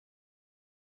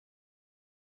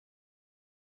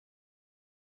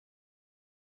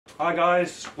Hi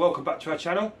guys, welcome back to our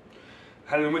channel,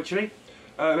 Helen Wycherley,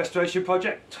 restoration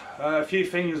project. A few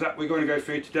things that we're going to go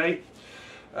through today.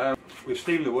 We've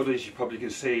steamed the wood, as you probably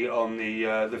can see on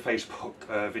the Facebook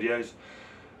videos.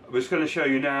 We're just going to show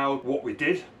you now what we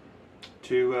did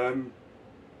to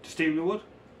steam the wood.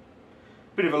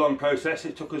 Bit of a long process,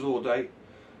 it took us all day.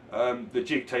 The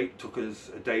jig tape took us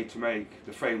a day to make,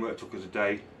 the framework took us a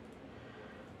day.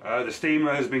 The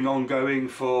steamer has been ongoing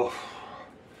for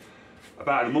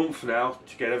about a month now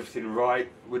to get everything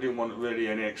right. We didn't want really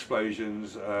any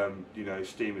explosions. You know,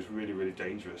 steam is really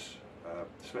dangerous,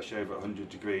 especially over 100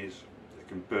 degrees. It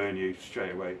can burn you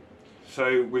straight away.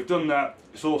 So we've done that,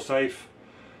 it's all safe.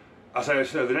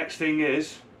 So the next thing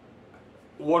is,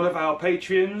 one of our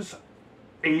Patreons,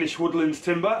 English Woodlands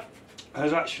Timber,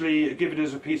 has actually given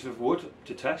us a piece of wood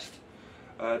to test.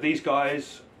 These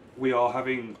guys, we are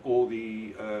having all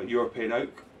the European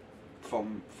oak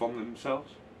from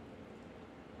themselves.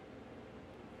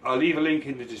 I'll leave a link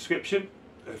in the description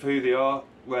of who they are,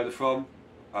 where they're from.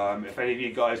 If any of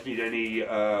you guys need any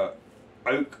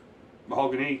oak,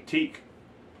 mahogany, teak,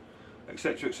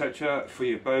 etc. for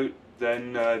your boat,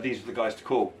 then these are the guys to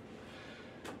call.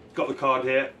 Got the card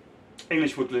here,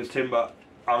 English Woodlands Timber.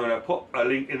 I'm going to put a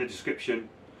link in the description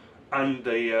and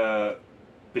the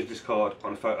business card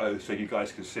on a photo so you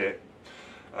guys can see it.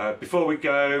 Before we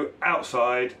go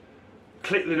outside,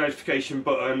 click the notification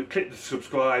button, click the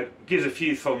subscribe, give us a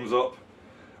few thumbs up,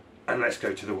 and let's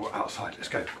go to the outside. Let's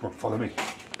go. Come on, follow me.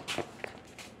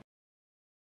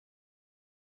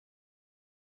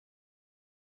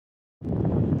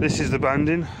 This is the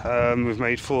banding we've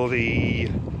made for the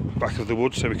back of the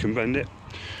wood so we can bend it.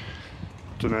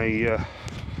 Done a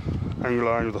angle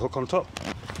line with a hook on top.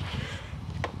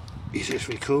 Easy, it's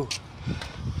really cool.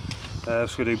 So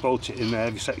we're going to bolt it in there,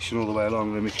 every section all the way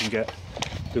along, then we can get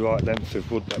the right length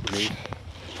of wood that we need.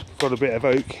 Got a bit of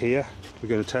oak here we're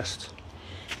going to test.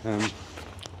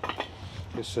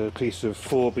 It's a piece of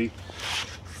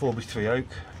 4x3 oak.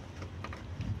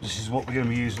 This is what we're going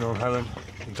to be using on Helen.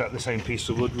 Exactly the same piece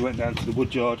of wood. We went down to the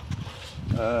wood yard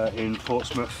in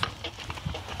Portsmouth,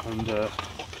 and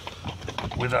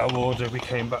with our order we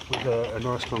came back with a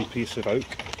nice long piece of oak.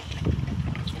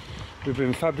 We've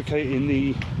been fabricating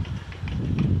the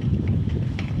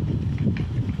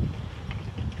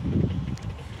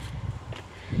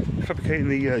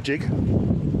jig.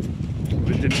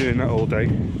 We've been doing that all day.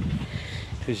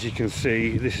 As you can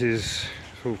see, this is,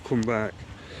 we'll come back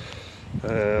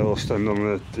or stand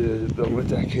on the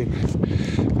decking.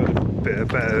 Got a bit of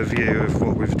better view of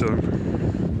what we've done.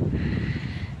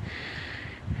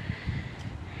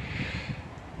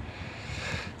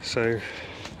 So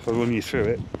if I run you through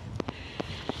it,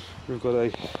 we've got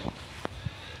a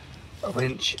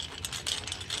winch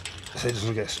so it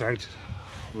doesn't get snagged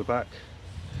on the back.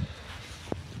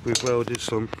 We've welded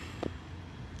some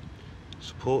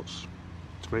supports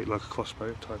to make like a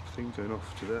crossbow type of thing going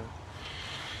off to there.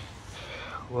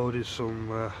 Welded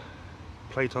some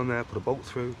plate on there, put a bolt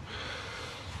through.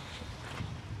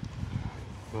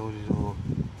 Welded our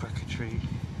bracketry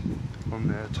on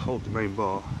there to hold the main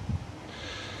bar.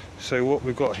 So what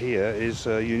we've got here is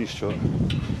a unistrut.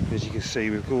 As you can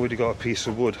see, we've already got a piece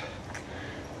of wood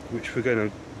which we're going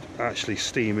to actually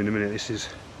steam in a minute. This is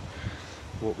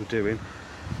what we're doing.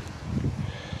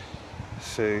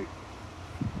 So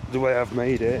the way I've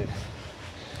made it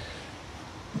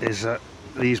is that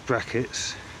these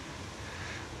brackets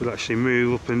will actually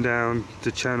move up and down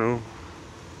the channel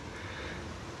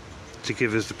to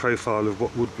give us the profile of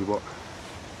what wood we want.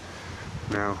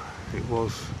 Now it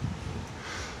was,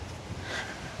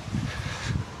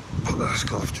 put that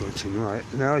scarf joint in right.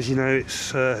 Now, as you know,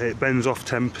 it's it bends off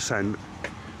 10%.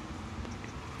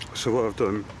 So what I've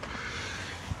done,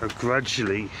 I've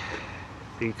gradually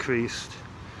increased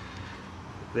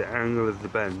the angle of the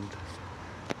bend,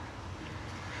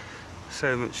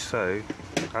 so much so,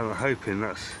 and I'm hoping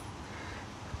that's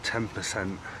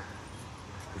 10%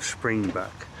 of spring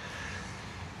back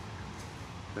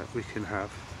that we can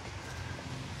have.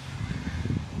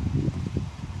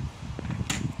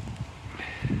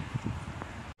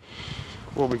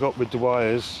 What we got with the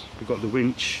wires, we've got the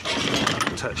winch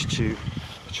attached to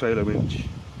a trailer winch.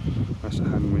 That's a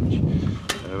hand winch.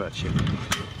 Ratchet.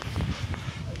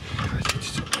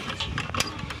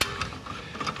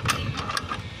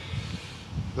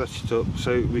 Ratchet up,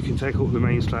 so we can take up the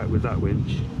main slack with that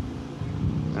winch.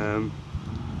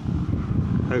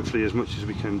 Hopefully as much as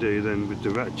we can do, then with the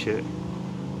ratchet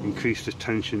increase the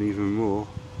tension even more,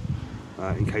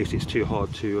 in case it's too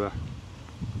hard to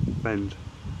bend.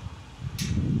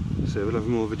 So we'll have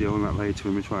more video on that later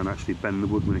when we try and actually bend the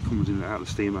wood when it comes in and out of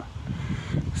the steamer.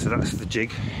 So that's the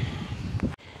jig.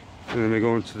 And then we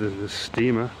go on to the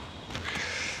steamer.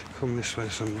 Come this way,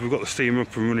 son. We've got the steamer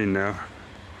up and running now.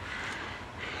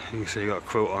 You can see you've got a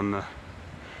quote on the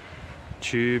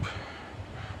tube.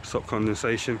 Stop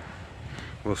condensation.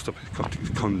 Well, stop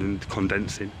it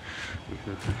condensing.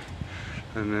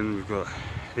 And then we've got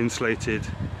insulated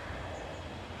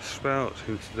spout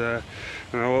into there.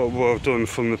 Now what I've done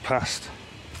from the past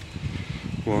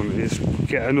one is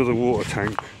get another water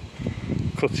tank,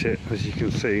 cut it as you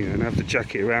can see, and have the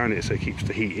jacket around it so it keeps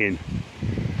the heat in,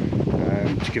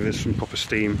 to give us some proper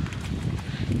steam.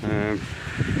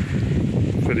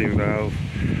 Filling valve,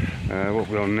 what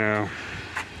we're on now,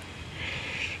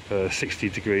 60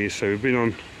 degrees, so we've been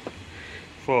on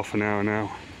for half an hour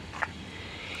now.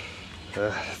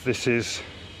 This is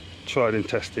tried and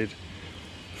tested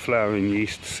flour and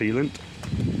yeast sealant,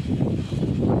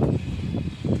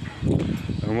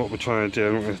 and what we're trying to do,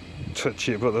 I'm not going to touch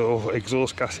it, but the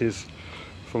exhaust gases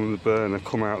from the burner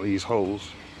come out these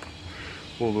holes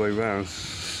all the way around,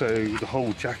 so the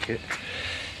whole jacket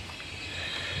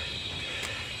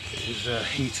is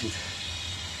heated.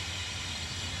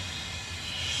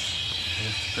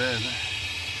 There's the burner,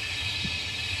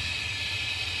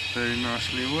 very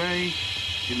nicely away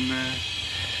in there,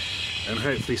 and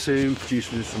hopefully soon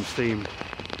producing some steam.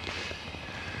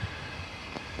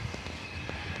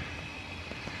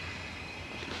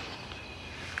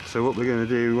 So what we're going to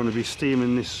do, we want to be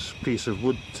steaming this piece of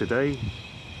wood today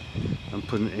and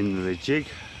putting it in the jig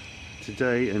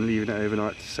today and leaving it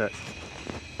overnight to set,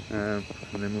 and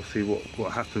then we'll see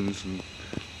what happens, and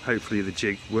hopefully the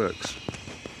jig works.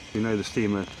 We know the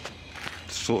steamer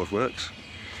sort of works,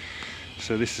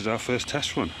 so this is our first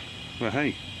test run. Well,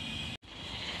 hey,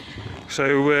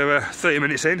 so we're 30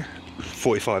 minutes in,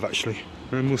 45 actually,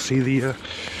 and we'll see the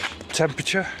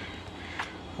temperature.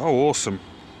 Oh, awesome.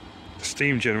 The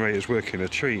steam generator's working a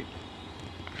treat.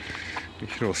 You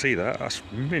can all see that, that's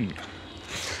mint.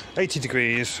 80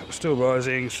 degrees, still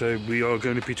rising, so we are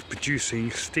going to be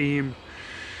producing steam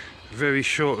very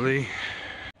shortly.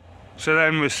 So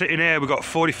then we're sitting here, we've got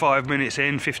 45 minutes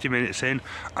in, 50 minutes in,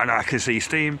 and I can see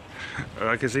steam.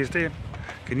 I can see steam.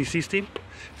 Can you see steam?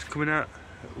 It's coming out.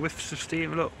 Whiffs of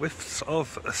steam, look, whiffs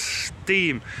of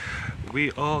steam.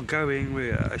 We are going,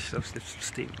 I should have sniffed some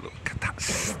steam. Look at that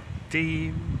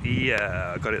steam.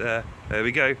 Yeah, I got it there. There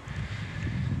we go.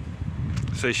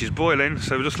 So she's boiling,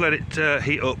 so we'll just let it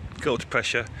heat up, go up to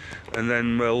pressure, and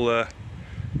then we'll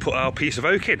put our piece of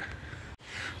oak in.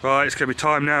 Right, it's going to be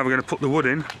time now, we're going to put the wood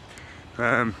in.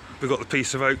 We've got the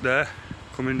piece of oak there,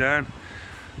 coming down.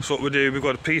 So what we'll do, we've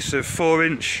got a piece of 4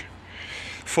 inch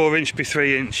by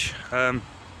 3 inch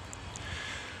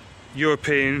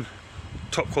European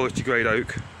top quality grade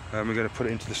oak, and we're going to put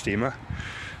it into the steamer.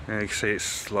 And you can see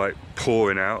it's like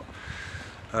pouring out.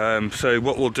 So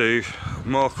what we'll do,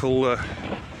 Mark will, do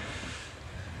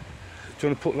you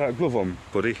want to put that glove on,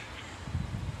 buddy?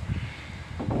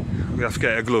 We have to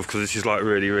get a glove because this is like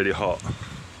really hot.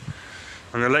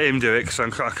 I'm going to let him do it because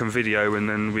I can video, and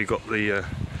then we got the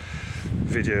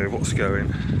video of what's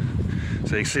going.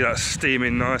 So you can see that's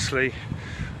steaming nicely.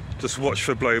 Just watch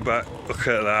for blowback. Look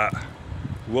at that.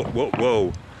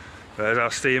 Whoa. There's our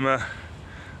steamer.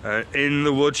 In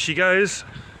the wood she goes.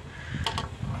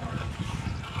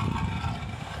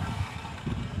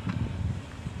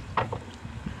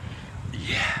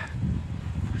 Yeah.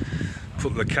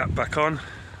 Put the cap back on.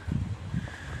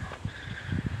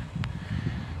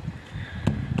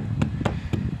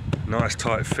 Nice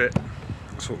tight fit.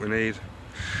 That's what we need.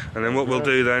 And then what we'll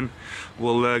do then,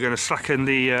 we're going to slacken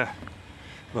the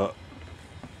look,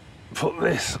 put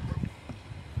this,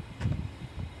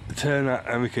 turn that,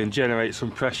 and we can generate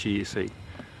some pressure, you see.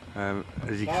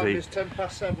 As you can see, it's 10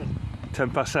 past 7. 10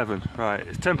 past 7, right,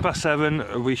 it's 10 past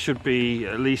 7, we should be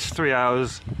at least 3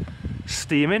 hours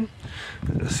steaming.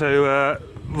 So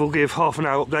we'll give half an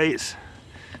hour updates,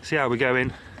 see how we're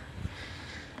going.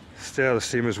 Still the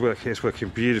steamer's working, it's working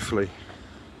beautifully.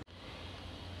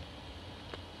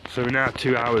 So we're now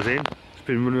 2 hours in, it's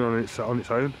been running on its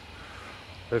own.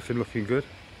 Everything looking good.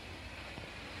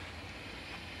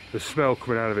 The smell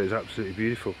coming out of it is absolutely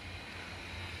beautiful.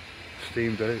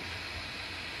 Steamed oak.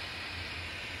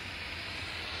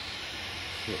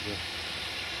 What the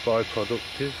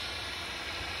byproduct is.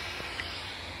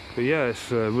 But yeah,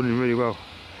 it's running really well.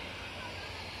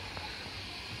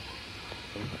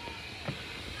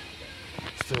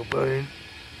 Still burning.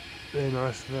 Very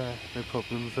nice there, no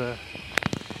problems there.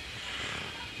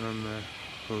 And there,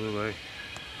 all the way.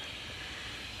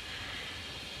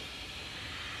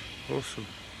 Awesome.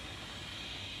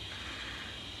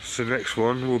 So the next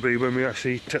one will be when we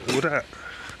actually take the wood out.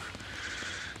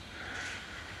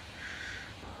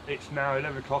 It's now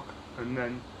 11 o'clock, and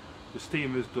then the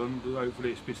steamer's done.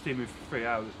 Hopefully it's been steaming for 3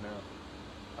 hours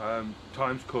now.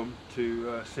 Time's come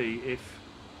to see if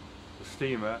the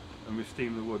steamer and we've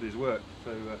steamed the wood is worked.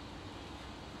 So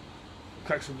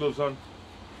crack some gloves on,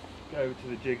 get over to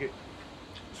the jig it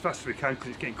as fast as we can because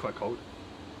it's getting quite cold.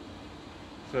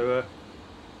 So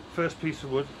first piece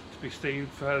of wood to be steamed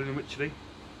for Helen Wycherley.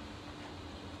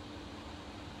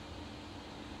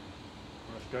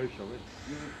 Let's go, shall we?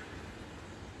 Yeah.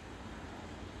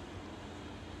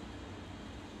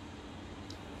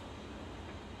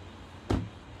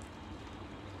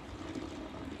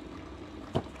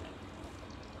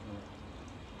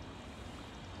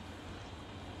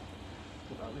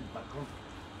 Put that lid back on.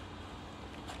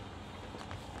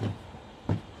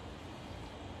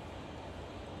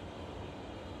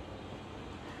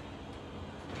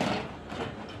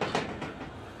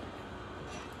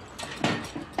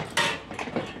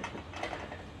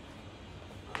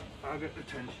 I'll get the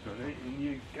tension on it and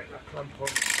you get that clamp on.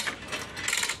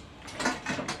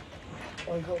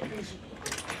 I got a piece of...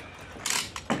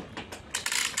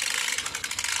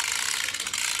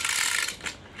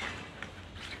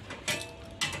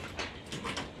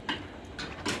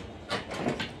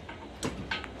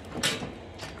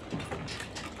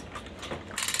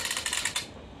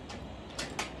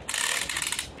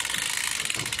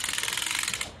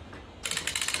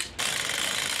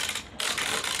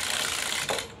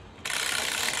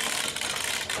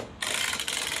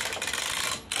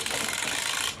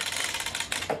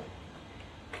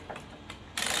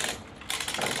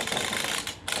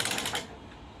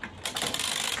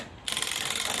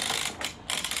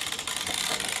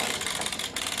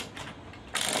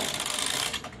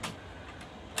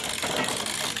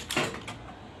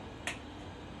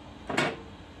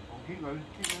 Keep going,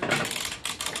 keep going.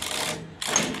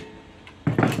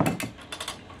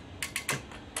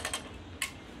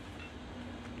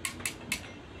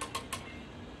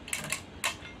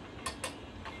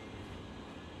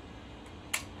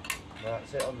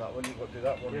 That's it on that one, you've got to do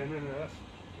that one. Yeah, no, that's it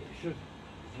should.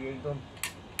 You ain't done.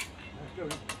 Let's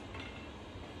go.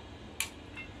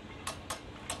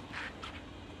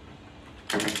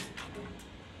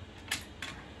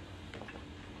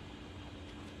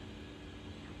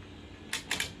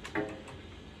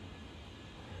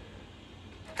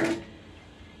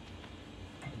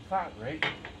 In fact, Rick,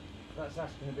 that's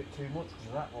asking a bit too much because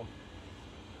of that one.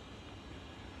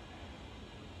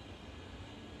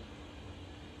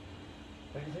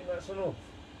 Don't you think that's enough?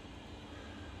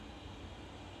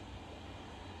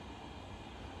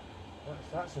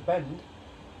 That's a bend.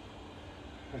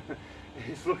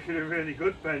 It's looking a really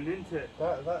good bend, isn't it?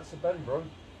 That's a bend, bro.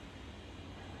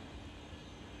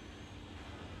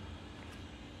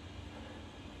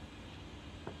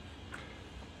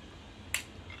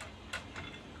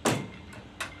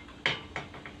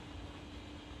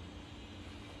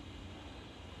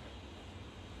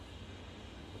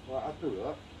 Right, I'll do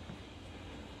that.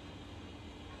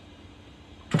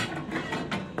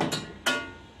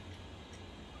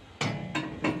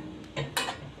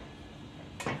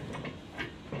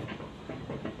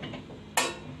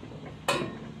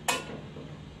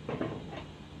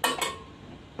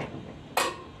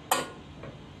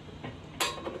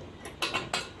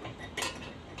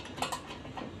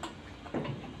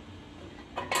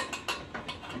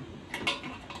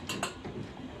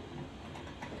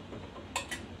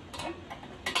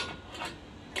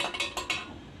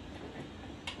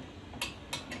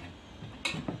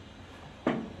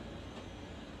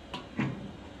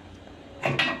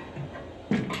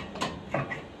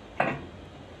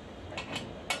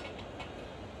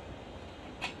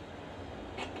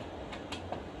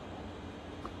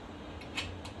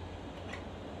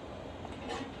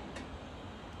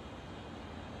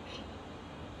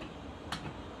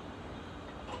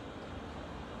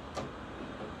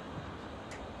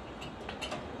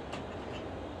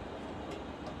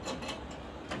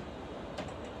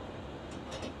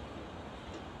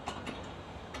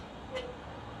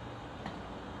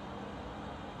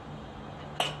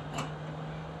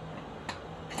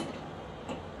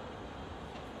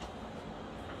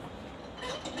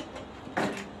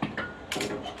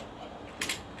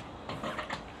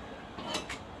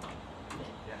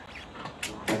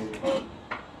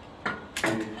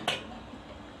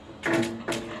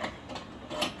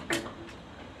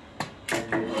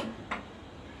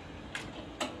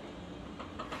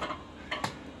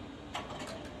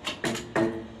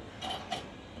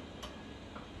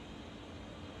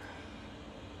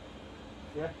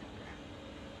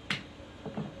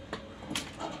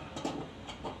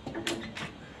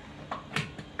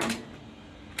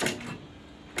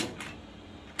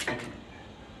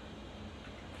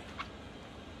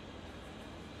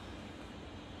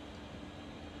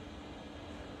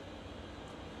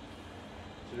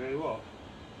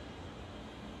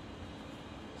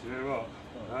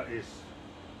 is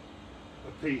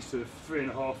a piece of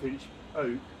 3.5-inch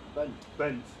oak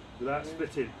bent without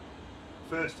splitting.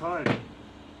 First time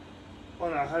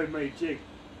on our homemade jig.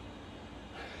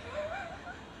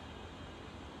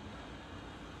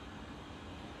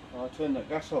 I'll turn that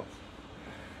gas off.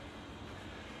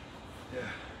 Yeah.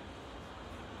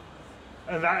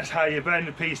 And that's how you bend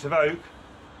a piece of oak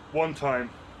one time.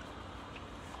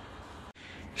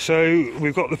 So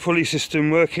we've got the pulley system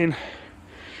working,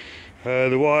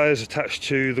 the wires attached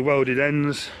to the welded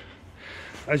ends.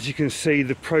 As you can see,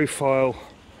 the profile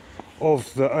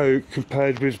of the oak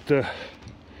compared with the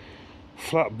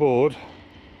flat board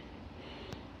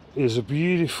is a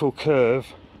beautiful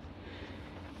curve.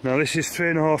 Now this is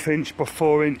 3.5-inch by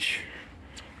 4-inch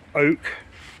oak.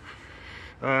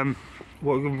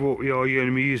 What are you going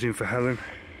to be using for Helen?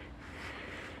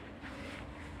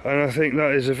 And I think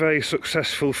that is a very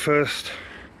successful first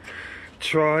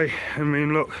try. I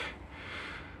mean, look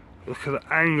at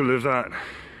the angle of that.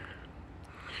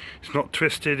 It's not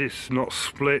twisted, it's not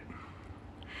split,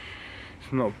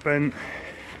 it's not bent.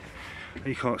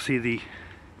 You can't see the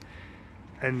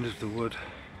end of the wood,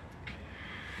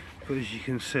 but as you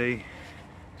can see,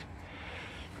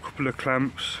 a couple of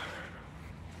clamps,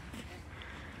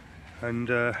 and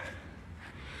the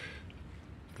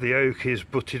oak is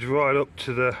butted right up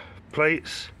to the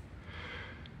plates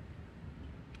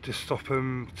to stop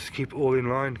them, to keep it all in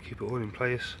line, keep it all in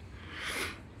place,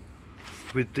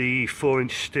 with the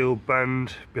 4-inch steel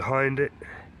band behind it.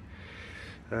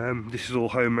 This is all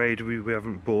homemade, we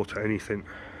haven't bought anything.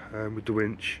 With the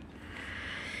winch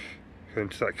going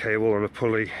to that cable on a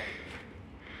pulley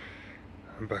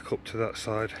and back up to that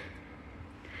side.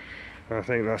 And I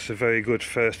think that's a very good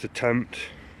first attempt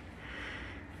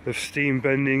of steam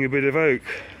bending a bit of oak.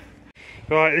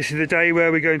 Right, this is the day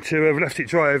where we're going to have left it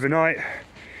dry overnight.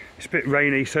 It's a bit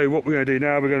rainy, so what we're going to do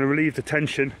now, we're going to relieve the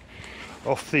tension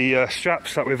off the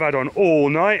straps that we've had on all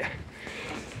night.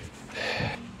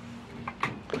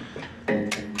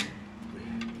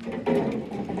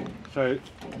 So,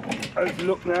 if you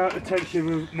look now at the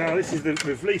tension, now this is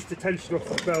we've released the tension off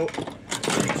the belt.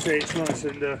 You can see it's nice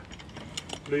and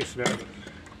loose now.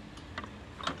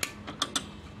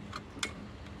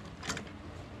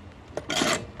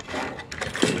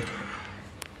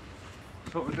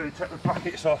 So what we're going to take the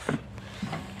brackets off.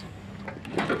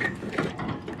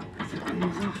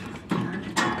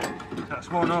 That's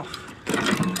one off.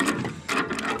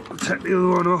 We'll take the other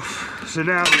one off. So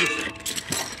now we're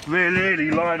just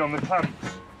really line on the clamps.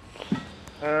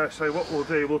 So what we'll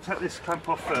do, we'll take this clamp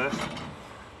off first,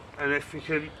 and if we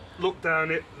can look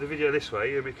down at the video this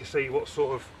way, and we can see what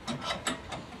sort of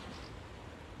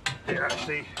it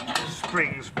actually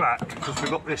springs back, because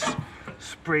we've got this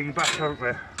spring back, haven't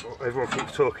we? What everyone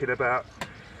keeps talking about.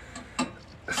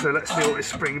 So let's see what this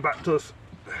spring back does.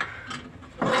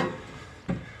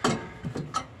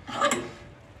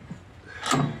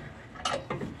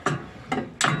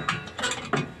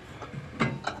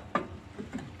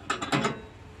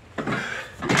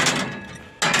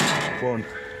 One.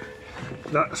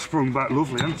 That sprung back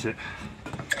lovely, hasn't it?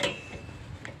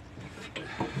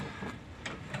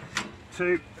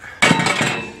 2,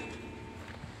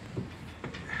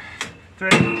 3.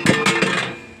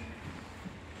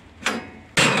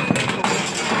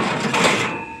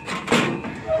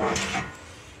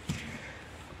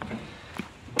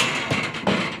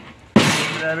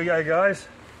 There we go, guys.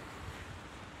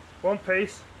 One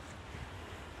piece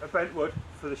of bent wood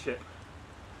for the ship.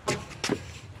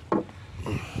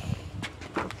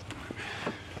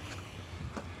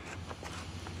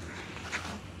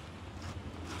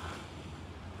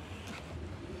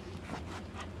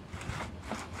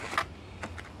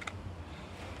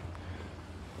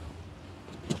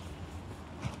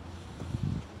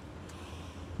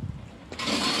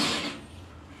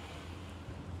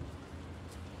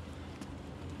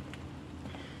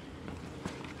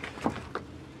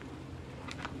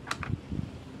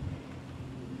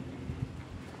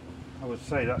 I would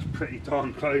say that's pretty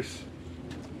darn close.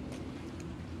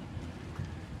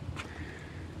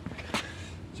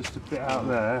 Just a bit out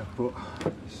there, but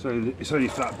so it's only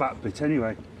for that back bit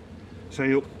anyway. So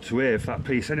you're up to here for that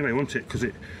piece anyway, won't it? Because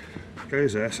it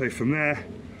goes there. So from there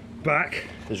back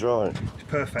is right. It's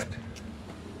perfect.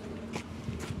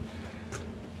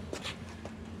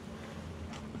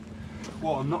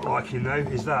 What I'm not liking though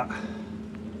is that.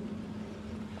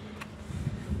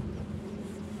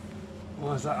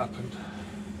 Why has that happened?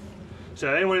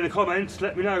 So anyone in the comments,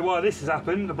 let me know why this has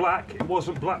happened. The black, it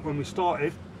wasn't black when we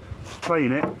started. Just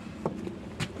clean it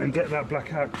and get that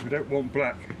black out, because we don't want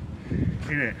black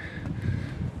in it.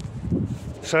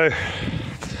 So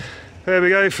there we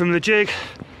go, from the jig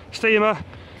steamer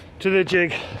to the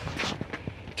jig,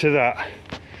 to that.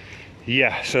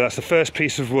 Yeah, so that's the first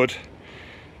piece of wood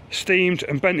steamed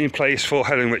and bent in place for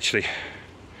Helen Wycherley.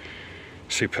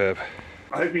 Superb.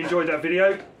 I hope you enjoyed that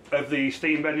video of the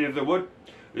steam bending of the wood.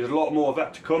 There's a lot more of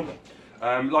that to come.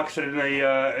 Like I said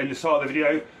in the start of the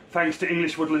video, thanks to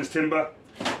English Woodlands Timber.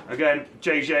 Again,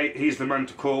 JJ, he's the man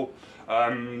to call.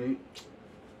 Donning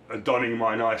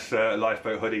my nice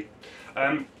Lifeboat hoodie.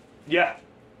 Yeah,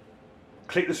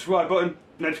 click the subscribe button,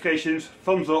 notifications,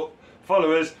 thumbs up,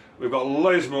 follow us. We've got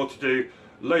loads more to do,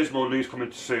 loads more news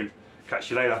coming soon. Catch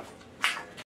you later.